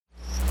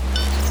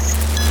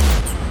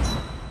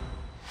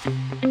What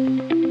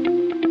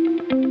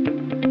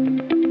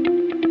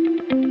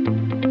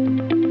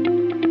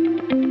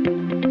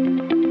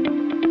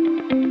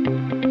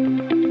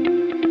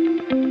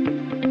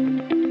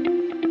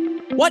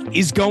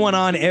is going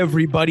on,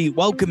 everybody?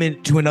 Welcome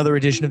into another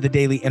edition of the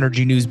Daily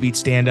Energy News Beat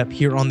Stand-Up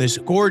here on this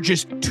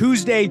gorgeous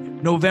Tuesday,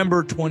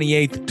 November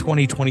 28th,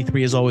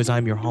 2023. As always,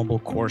 I'm your humble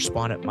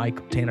correspondent,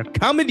 Michael Tanner,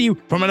 coming to you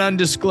from an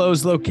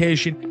undisclosed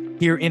location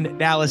here in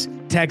Dallas,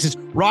 Texas.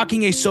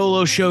 Rocking a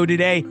solo show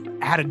today.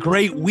 Had a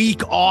great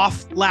week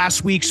off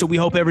last week, so we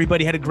hope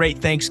everybody had a great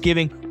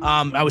Thanksgiving.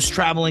 I was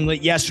traveling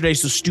late yesterday,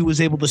 so Stu was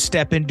able to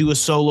step in, do a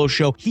solo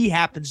show. He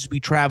happens to be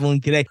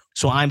traveling today,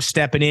 so I'm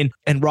stepping in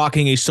and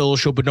rocking a solo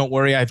show. But don't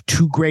worry, I have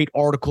two great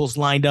articles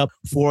lined up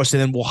for us, and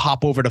then we'll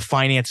hop over to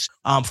finance.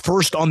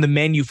 First on the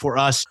menu for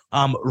us,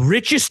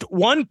 richest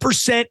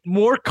 1%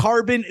 more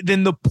carbon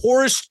than the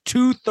poorest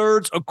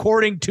 2/3,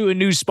 according to a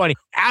new study.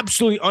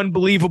 Absolutely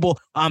unbelievable.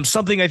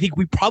 Something I think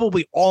we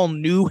probably all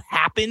knew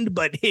happened,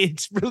 but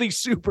it's really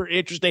super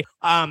interesting.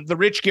 The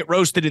rich get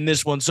roasted in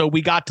this one, so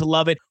we got to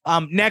love it.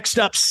 Next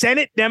up,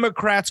 Senate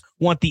Democrats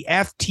want the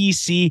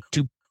FTC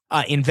to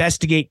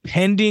investigate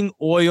pending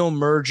oil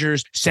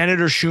mergers.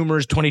 Senator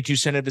Schumer's 22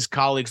 Senate of his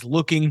colleagues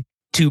looking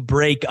to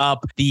break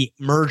up the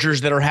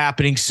mergers that are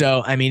happening.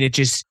 So, I mean,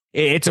 it's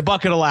a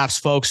bucket of laughs,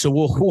 folks. So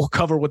we'll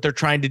cover what they're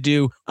trying to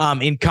do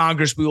in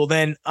Congress. We will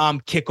then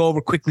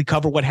quickly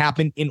cover what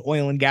happened in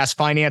oil and gas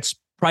finance.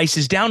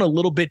 Prices down a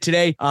little bit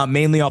today,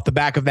 mainly off the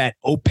back of that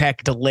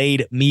OPEC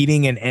delayed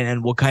meeting,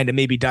 and we'll kind of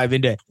maybe dive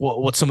into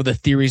what some of the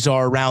theories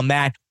are around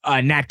that.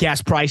 Nat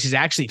gas prices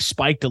actually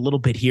spiked a little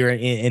bit here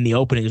in the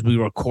opening as we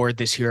record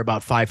this here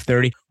about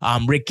 5:30.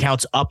 Rig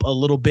counts up a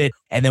little bit,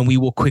 and then we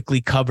will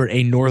quickly cover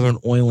a northern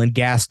oil and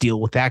gas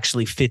deal, which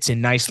actually fits in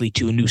nicely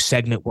to a new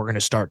segment we're going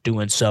to start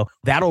doing. So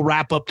that'll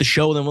wrap up the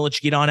show. Then we'll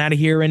let you get on out of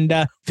here and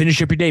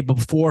finish up your day. But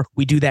before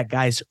we do that,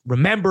 guys,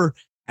 remember,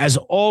 as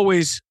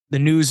always, the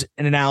news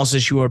and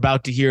analysis you are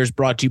about to hear is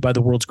brought to you by the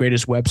world's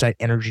greatest website,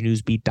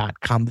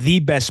 EnergyNewsBeat.com, the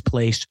best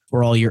place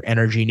for all your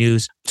energy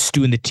news.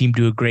 Stu and the team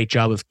do a great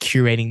job of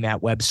curating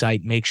that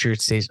website. Make sure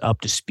it stays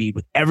up to speed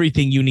with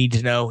everything you need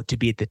to know to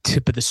be at the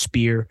tip of the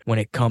spear when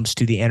it comes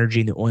to the energy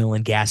and the oil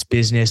and gas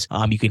business.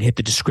 You can hit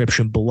the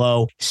description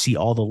below, see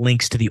all the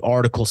links to the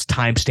articles,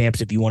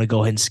 timestamps if you want to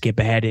go ahead and skip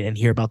ahead and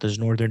hear about this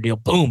northern deal.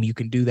 Boom, you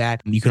can do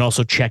that. You can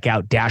also check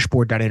out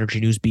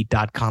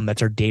dashboard.energynewsbeat.com.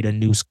 That's our data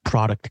news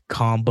product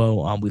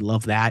combo. We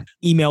love that.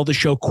 Email the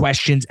show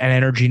questions at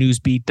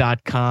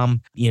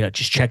energynewsbeat.com.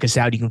 Just check us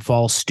out. You can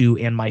follow Stu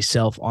and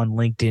myself on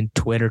LinkedIn,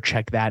 Twitter.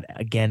 Check that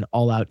again,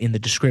 all out in the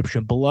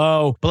description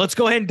below. But let's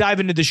go ahead and dive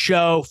into the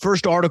show.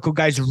 First article,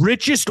 guys.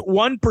 Richest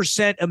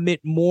 1%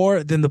 emit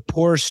more than the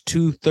poorest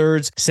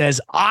 2/3,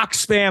 says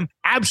Oxfam.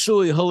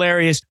 Absolutely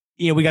hilarious.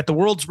 We got the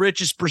world's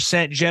richest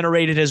percent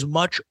generated as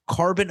much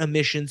carbon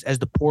emissions as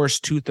the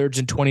poorest 2/3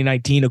 in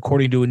 2019,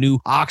 according to a new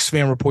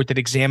Oxfam report that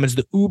examines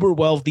the uber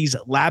wealthy's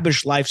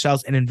lavish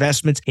lifestyles and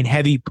investments in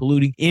heavy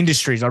polluting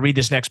industries. I'll read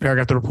this next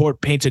paragraph. The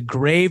report paints a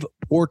grave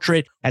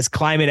portrait as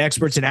climate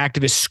experts and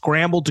activists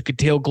scrambled to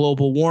curtail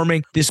global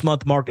warming. This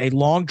month marked a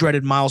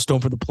long-dreaded milestone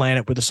for the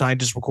planet, where the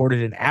scientists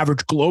recorded an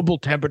average global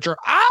temperature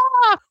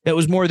that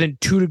was more than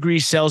 2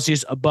 degrees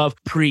Celsius above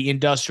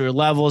pre-industrial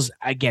levels.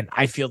 Again,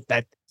 I feel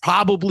that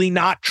probably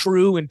not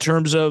true in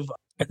terms of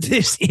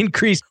this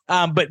increase.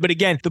 But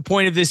again, the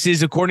point of this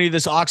is, according to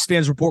this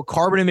Oxfam's report,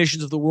 carbon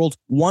emissions of the world's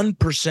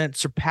 1%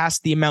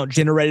 surpassed the amount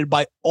generated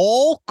by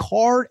all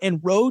car and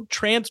road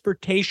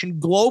transportation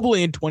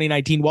globally in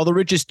 2019, while the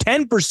richest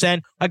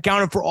 10%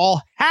 accounted for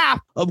all half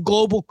of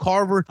global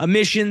carbon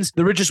emissions.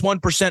 The richest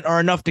 1% are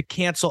enough to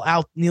cancel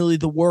out nearly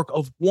the work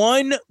of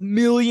 1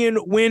 million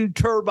wind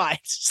turbines.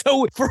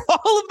 So for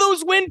all of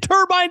those wind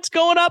turbines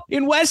going up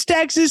in West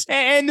Texas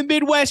and the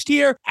Midwest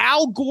here,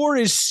 Al Gore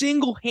is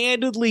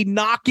single-handedly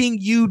knocking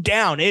you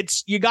down.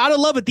 You gotta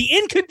love it. The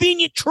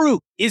inconvenient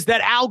truth is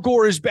that Al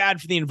Gore is bad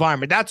for the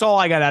environment. That's all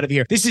I got out of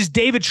here. This is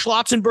David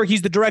Schlotzenberg.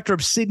 He's the director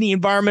of Sydney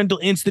Environmental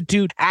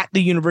Institute at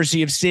the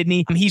University of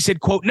Sydney. He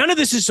said, quote, "None of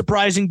this is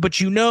surprising, but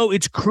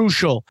it's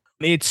crucial.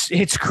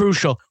 It's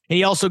crucial." And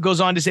he also goes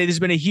on to say, "This has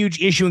been a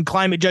huge issue in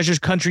climate justice.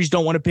 Countries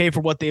don't want to pay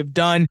for what they have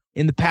done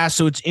in the past.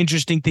 So it's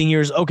interesting thing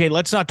here is, okay,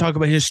 let's not talk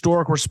about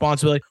historic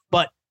responsibility,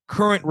 but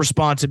current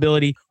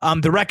responsibility."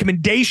 The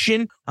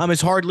recommendation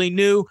is hardly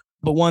new,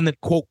 but one that,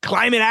 quote,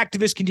 "climate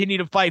activists continue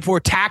to fight for,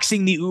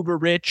 taxing the uber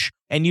rich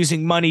and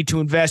using money to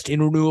invest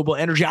in renewable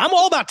energy." I'm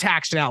all about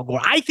taxing Al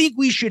Gore. I think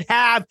we should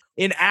have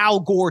an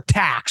Al Gore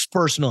tax,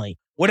 personally.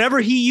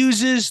 Whatever he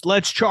uses,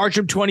 let's charge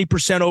him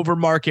 20% over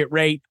market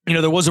rate.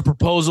 There was a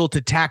proposal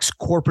to tax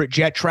corporate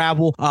jet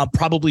travel,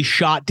 probably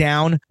shot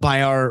down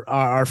by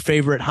our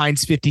favorite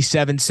Heinz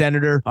 57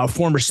 senator,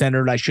 former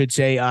senator, I should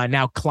say,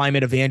 now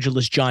climate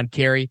evangelist John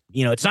Kerry.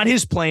 It's not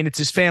his plane, it's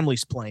his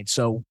family's plane.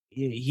 So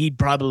he'd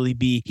probably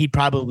be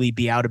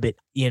out of it.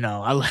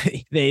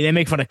 They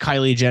make fun of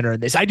Kylie Jenner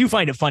in this. I do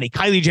find it funny.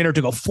 Kylie Jenner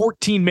took a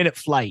 14-minute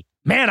flight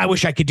Man, I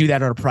wish I could do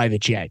that on a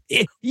private jet.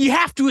 You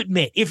have to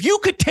admit, if you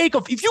could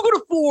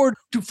afford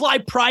to fly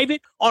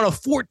private on a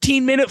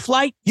 14-minute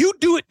flight, you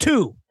do it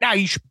too. Now,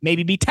 you should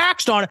maybe be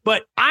taxed on it,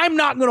 but I'm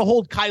not going to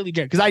hold Kylie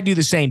Jenner because I do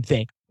the same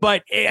thing.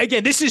 But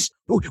again,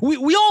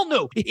 we all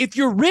know if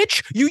you're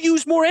rich, you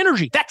use more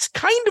energy. That's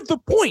kind of the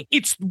point.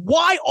 It's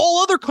why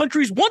all other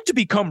countries want to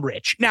become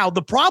rich. Now,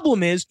 the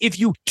problem is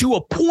to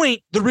a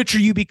point, the richer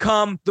you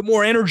become, the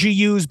more energy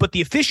used, but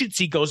the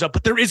efficiency goes up.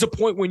 But there is a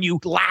point when you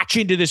latch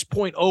into this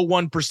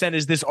 0.01%,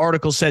 as this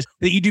article says,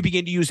 that you do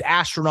begin to use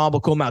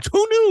astronomical amounts.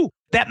 Who knew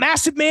that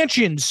massive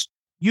mansions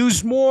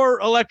use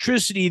more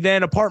electricity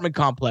than apartment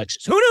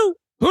complexes? Who knew?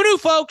 Who knew,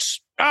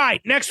 folks? All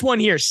right, next one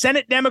here.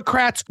 Senate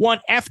Democrats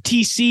want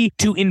FTC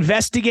to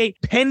investigate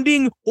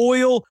pending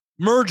oil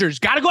mergers.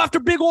 Got to go after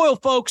big oil,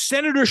 folks.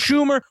 Senator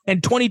Schumer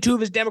and 22 of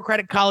his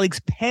Democratic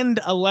colleagues penned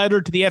a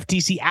letter to the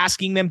FTC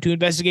asking them to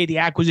investigate the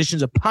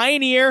acquisitions of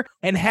Pioneer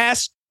and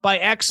Hess by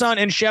Exxon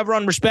and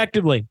Chevron,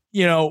 respectively.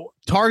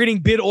 Targeting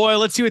big oil.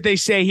 Let's see what they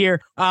say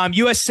here.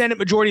 U.S. Senate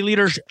Majority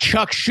Leader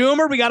Chuck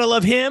Schumer, we got to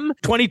love him.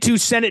 22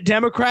 Senate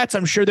Democrats,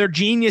 I'm sure they're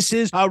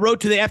geniuses, wrote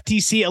to the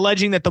FTC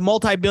alleging that the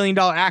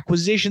multi-billion-dollar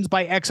acquisitions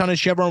by Exxon and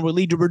Chevron would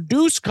lead to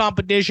reduced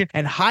competition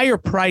and higher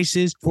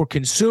prices for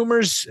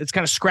consumers. It's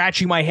kind of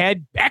scratching my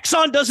head.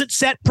 Exxon doesn't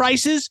set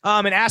prices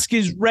and ask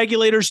his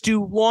regulators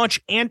to launch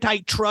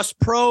antitrust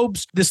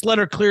probes. This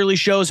letter clearly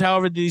shows,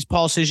 however, that these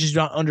politicians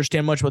don't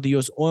understand much about the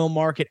U.S. oil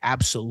market.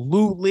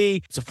 Absolutely.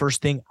 It's the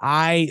first thing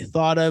I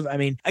thought of. I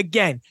mean,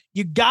 again,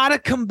 you got to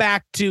come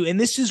back to, and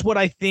this is what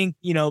I think,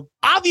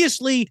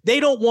 obviously they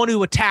don't want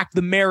to attack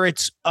the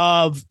merits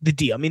of the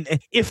deal. I mean,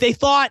 if they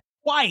thought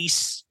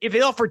twice, if they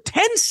thought for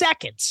 10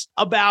 seconds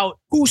about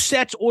who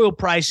sets oil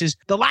prices,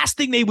 the last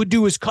thing they would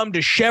do is come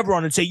to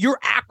Chevron and say, your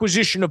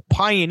acquisition of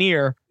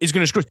Pioneer is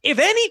going to screw. If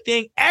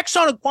anything,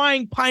 Exxon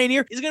acquiring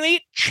Pioneer is going to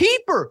make it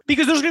cheaper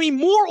because there's going to be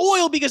more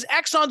oil because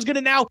Exxon's going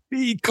to now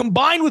be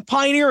combined with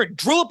Pioneer and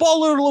drill up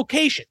all their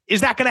location. Is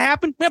that going to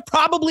happen? Well,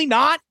 probably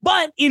not,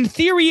 but in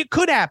theory, it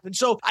could happen.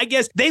 So I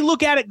guess they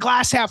look at it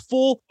glass half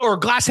full or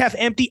glass half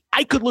empty.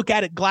 I could look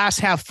at it glass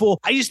half full.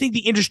 I just think the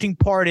interesting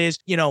part is,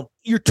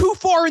 you're too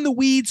far in the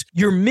weeds.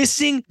 You're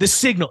missing the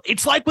signal.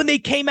 It's like when they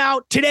came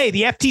out today,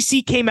 the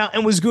FTC came out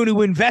and was going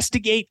to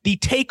investigate the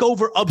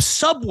takeover of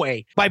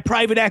Subway by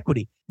private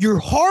equity. Your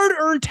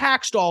hard-earned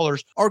tax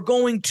dollars are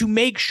going to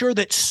make sure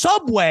that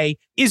Subway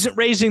isn't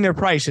raising their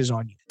prices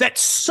on you. That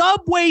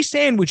Subway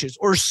sandwiches,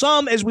 or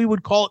some, as we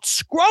would call it,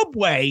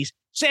 Scrubway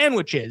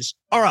sandwiches,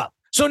 are up.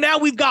 So now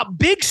we've got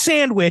Big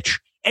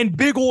Sandwich and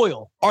Big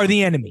Oil are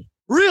the enemy.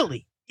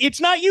 Really? It's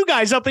not you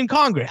guys up in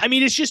Congress. I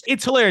mean,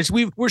 it's hilarious.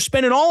 We're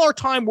spending all our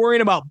time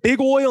worrying about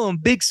Big Oil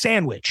and Big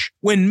Sandwich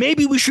when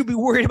maybe we should be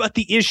worried about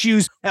the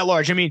issues at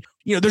large. I mean,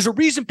 there's a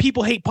reason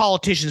people hate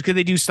politicians because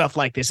they do stuff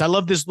like this. I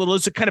love this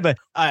it's a kind of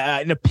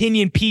an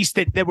opinion piece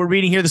that we're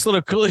reading here. This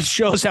little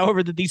shows,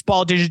 however, that these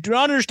politicians do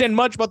not understand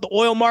much about the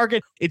oil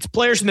market, its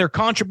players and their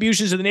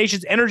contributions to the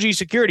nation's energy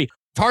security.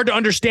 It's hard to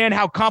understand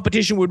how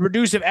competition would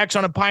reduce if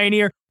Exxon and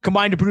Pioneer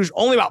combined to produce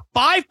only about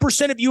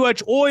 5% of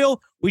U.S.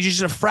 oil, which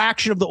is a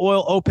fraction of the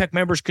oil OPEC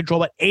members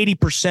control about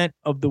 80%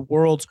 of the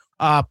world's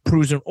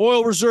proven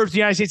oil reserves. The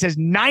United States has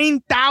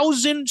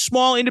 9,000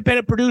 small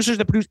independent producers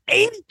that produce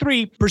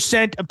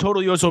 83% of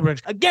total U.S. oil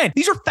production. Again,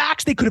 these are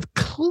facts they could have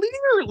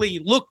clearly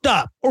looked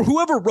up, or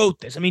whoever wrote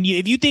this. I mean,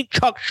 if you think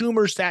Chuck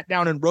Schumer sat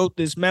down and wrote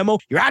this memo,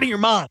 you're out of your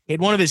mind. He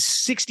had one of his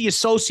 60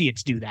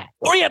 associates do that,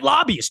 or he had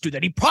lobbyists do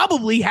that. He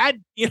probably had,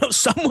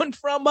 someone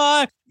from,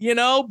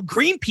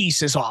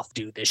 Greenpeace is off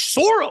do this.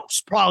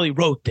 Soros probably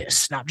wrote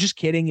this. No, I'm just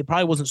kidding. It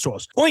probably wasn't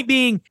Soros. Point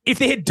being, if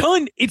they had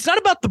done, it's not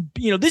about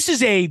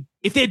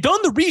if they had done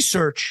the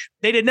research,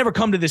 they'd have never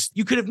come to this.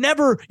 You didn't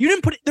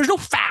put it, there's no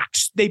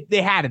facts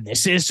they had in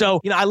this. And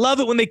so, I love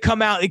it when they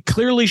come out, it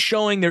clearly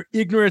showing their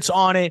ignorance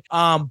on it.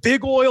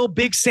 Big Oil,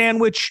 Big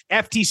Sandwich,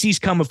 FTC's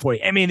coming for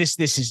you. I mean,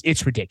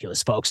 it's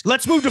ridiculous, folks.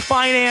 Let's move to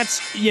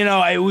finance.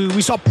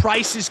 We saw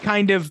prices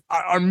kind of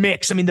are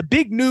mixed. I mean, the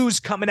big news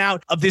coming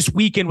out of this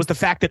weekend was the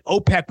fact that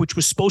OPEC, which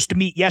was supposed to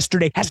meet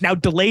yesterday, has now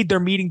delayed their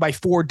meeting by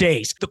 4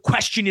 days. The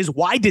question is,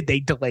 why did they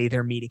delay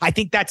their meeting? I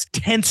think that's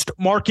tensed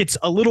markets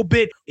a little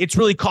bit. It's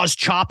really caused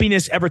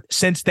choppiness ever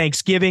since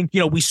Thanksgiving.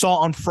 We saw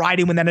on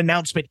Friday when that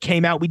announcement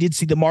came out, we did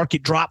see the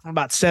market drop from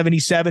about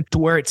 77 to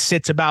where it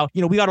sits about,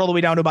 we got all the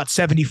way down to about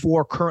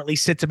 74, currently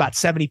sits about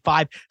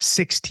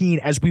 75.16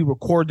 as we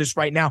record this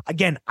right now.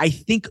 Again, I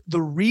think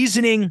the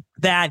reasoning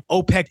that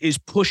OPEC is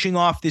pushing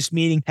off this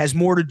meeting has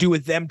more to do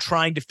with them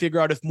trying to figure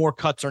out if more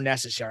cuts are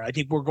necessary. I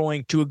think we're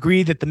going to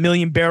agree that the 1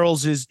 million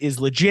barrels is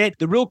legit.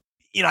 The real,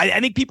 I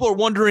think people are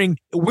wondering,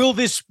 will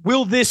this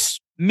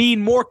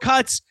mean more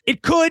cuts?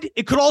 It could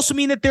also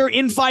mean that they're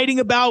infighting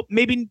about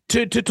maybe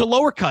to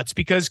lower cuts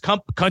because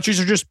countries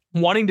are just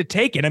wanting to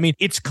take it. I mean,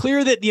 it's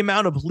clear that the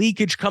amount of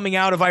leakage coming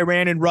out of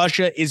Iran and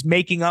Russia is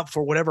making up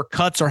for whatever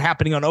cuts are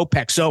happening on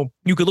OPEC. So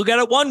you could look at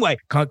it one way.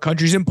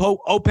 Countries in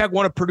OPEC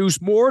want to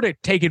produce more to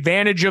take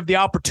advantage of the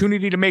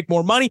opportunity to make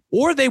more money,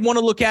 or they want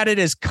to look at it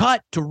as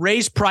cut to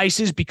raise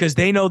prices because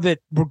they know that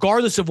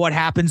regardless of what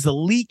happens, the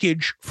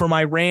leakage from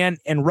Iran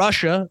and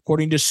Russia,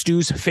 according to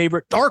Stu's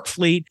favorite dark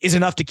fleet, is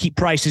enough to keep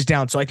prices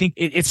down. So I think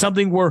it's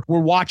something we're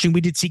watching.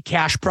 We did see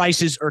cash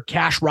prices or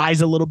cash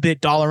rise a little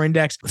bit. Dollar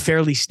index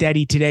fairly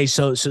steady today.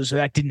 So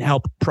that didn't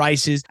help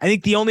prices. I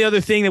think the only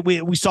other thing that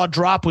we saw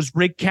drop was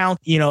rig count.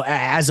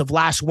 As of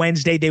last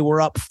Wednesday, they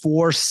were up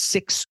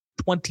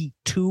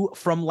 622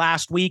 from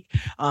last week.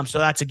 So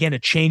that's, again, a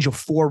change of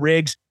 4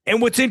 rigs.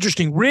 And what's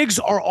interesting, rigs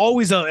are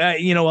always a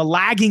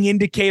lagging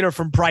indicator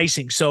from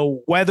pricing.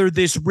 So whether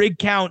this rig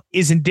count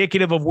is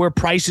indicative of where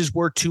prices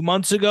were 2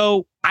 months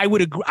ago, I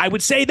would agree. I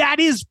would say that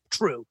is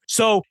true.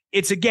 So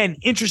it's, again,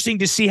 interesting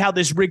to see how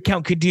this rig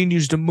count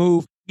continues to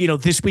move.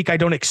 This week I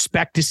don't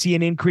expect to see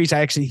an increase.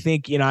 I actually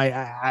think,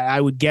 I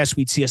would guess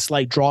we'd see a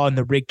slight draw in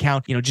the rig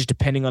count, just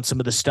depending on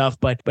some of the stuff.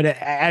 But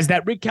as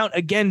that rig count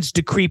begins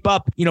to creep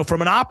up,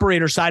 from an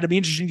operator side, it'll be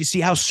interesting to see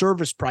how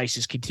service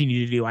prices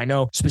continue to do. I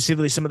know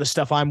specifically some of the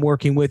stuff I'm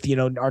working with,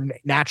 our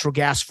natural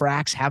gas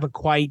fracs haven't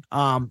quite,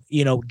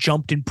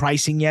 jumped in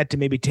pricing yet to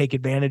maybe take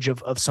advantage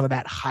of some of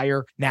that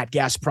higher nat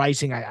gas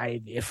pricing. I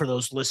for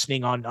those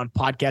listening on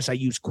podcasts, I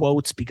use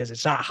quotes because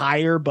it's not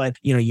higher, but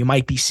you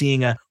might be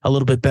seeing a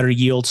little bit better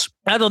yields.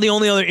 I thought the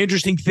only other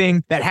interesting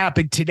thing that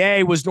happened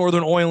today was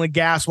Northern Oil and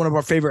Gas, one of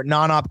our favorite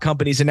non-op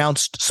companies,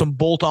 announced some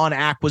bolt-on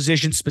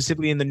acquisitions,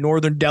 specifically in the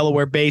Northern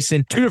Delaware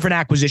Basin. 2 different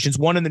acquisitions,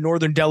 one in the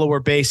Northern Delaware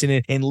Basin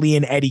in Lee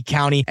and Eddy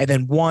County, and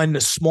then one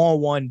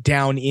small one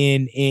down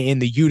in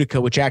the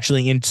Utica, which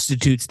actually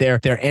institutes their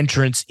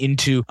entrance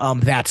into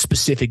that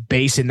specific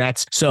basin.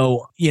 That's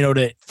so,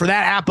 for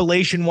that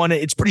Appalachian one,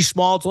 it's pretty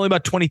small. It's only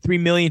about 23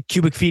 million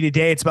cubic feet a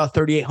day. It's about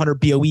 3,800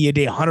 BOE a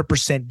day,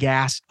 100%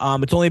 gas.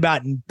 It's only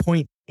about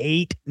 0.8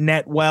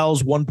 net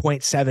wells,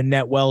 1.7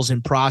 net wells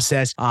in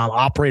process.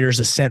 Operators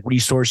Ascent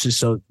Resources,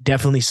 so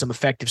definitely some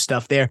effective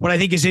stuff there. What I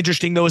think is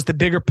interesting, though, is the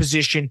bigger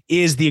position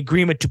is the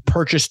agreement to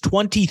purchase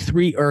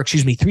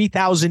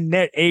 3,000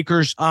 net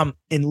acres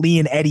in Lee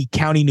and Eddy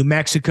County, New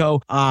Mexico.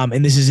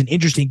 And this is an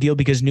interesting deal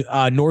because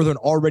Northern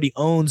already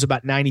owns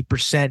about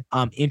 90%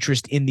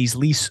 interest in these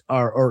lease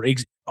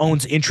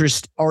owns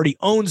interest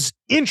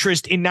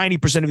in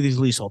 90% of these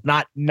leasehold,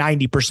 not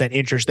 90%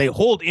 interest. They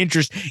hold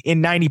interest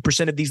in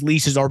 90% of these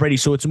leases already.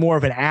 So it's more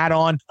of an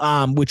add-on,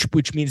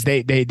 which means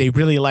they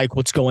really like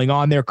what's going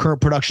on there.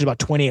 Current production is about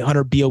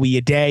 2,800 BOE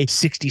a day,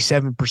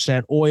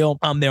 67% oil.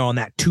 They're on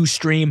that 2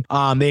 stream.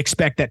 They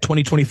expect that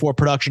 2024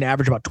 production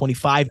average about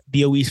 25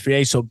 BOEs per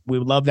day. So we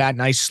would love that.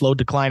 Nice slow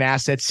decline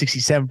assets,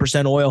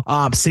 67% oil.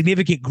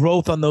 Significant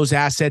growth on those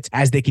assets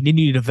as they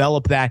continue to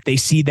develop that. They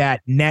see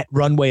that net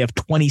runway of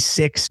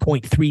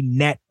 26.3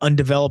 net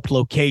undeveloped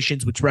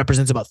locations, which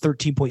represents about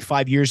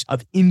 13.5 years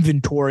of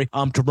inventory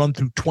to run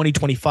through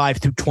 2025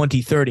 through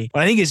 2030.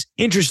 What I think is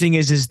interesting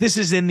is this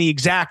is in the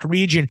exact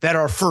region that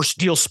our first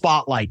deal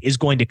spotlight is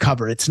going to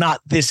cover. It's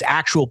not this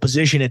actual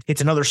position.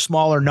 It's another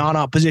smaller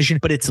non-op position,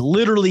 but it's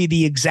literally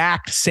the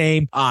exact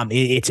same.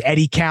 It's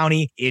Eddy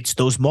County. It's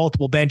those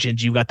multiple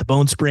benches. You've got the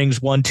Bone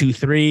Springs 1, 2,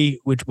 3,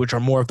 which are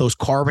more of those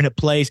carbonate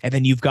plays. And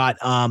then you've got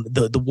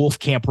the Wolf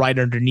Camp right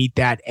underneath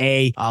that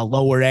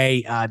lower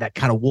A, that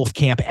kind of Wolf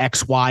Camp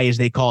XY, as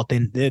they call it,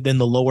 then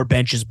the lower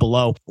benches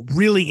below.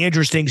 Really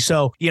interesting.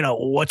 So,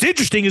 what's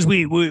interesting is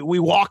we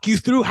walk you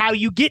through how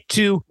you get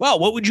to, well,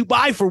 what would you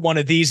buy for one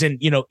of these?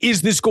 And,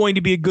 is this going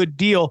to be a good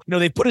deal?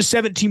 They put a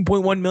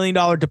 $17.1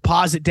 million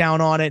deposit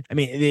down on it. I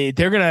mean,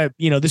 they're going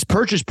to, this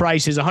purchase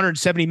price is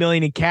 $170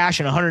 million in cash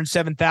and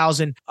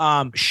 107,000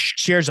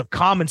 shares of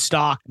common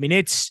stock. I mean,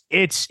 it's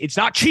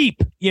not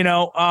cheap,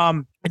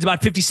 It's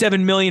about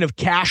 $57 million of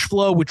cash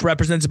flow, which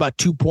represents about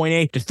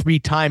 2.8 to 3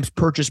 times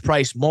purchase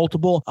price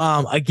multiple.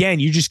 Again,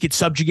 you just get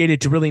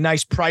subjugated to really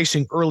nice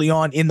pricing early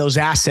on in those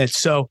assets.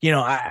 So,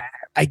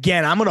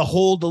 Again, I'm going to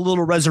hold a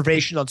little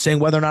reservation on saying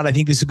whether or not I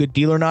think this is a good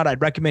deal or not.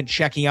 I'd recommend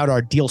checking out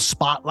our deal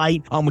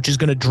spotlight, which is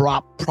going to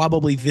drop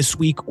probably this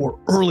week or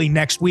early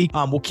next week.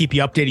 We'll keep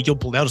you updated. You'll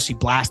be able to see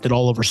blasted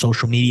all over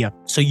social media,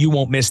 so you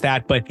won't miss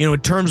that. But, in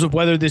terms of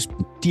whether this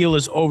deal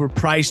is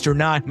overpriced or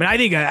not, I mean, I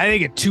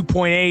think a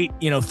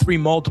 2.8, 3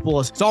 multiple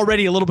it's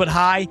already a little bit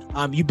high.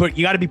 You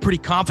got to be pretty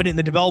confident in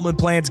the development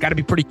plans. Got to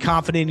be pretty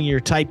confident in your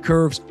type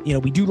curves.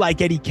 We do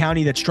like Eddy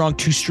County. That strong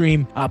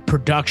 2-stream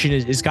production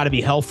is got to be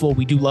helpful.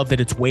 We do love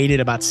that it's weighted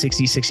about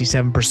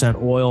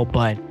 67% oil,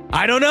 but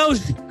I don't know.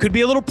 Could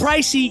be a little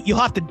pricey. You'll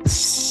have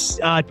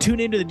to tune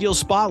into the deal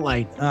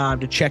spotlight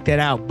to check that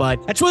out.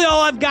 But that's really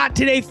all I've got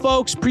today,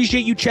 folks.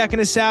 Appreciate you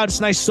checking us out. It's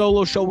a nice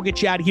solo show. We'll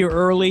get you out of here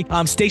early.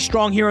 Stay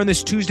strong here on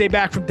this Tuesday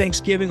back from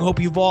Thanksgiving. Hope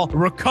you've all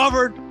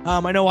recovered.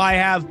 I know I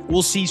have.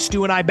 We'll see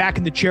Stu and I back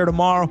in the chair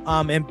tomorrow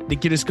and to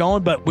get us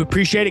going. But we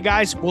appreciate it,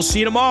 guys. We'll see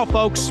you tomorrow,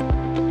 folks.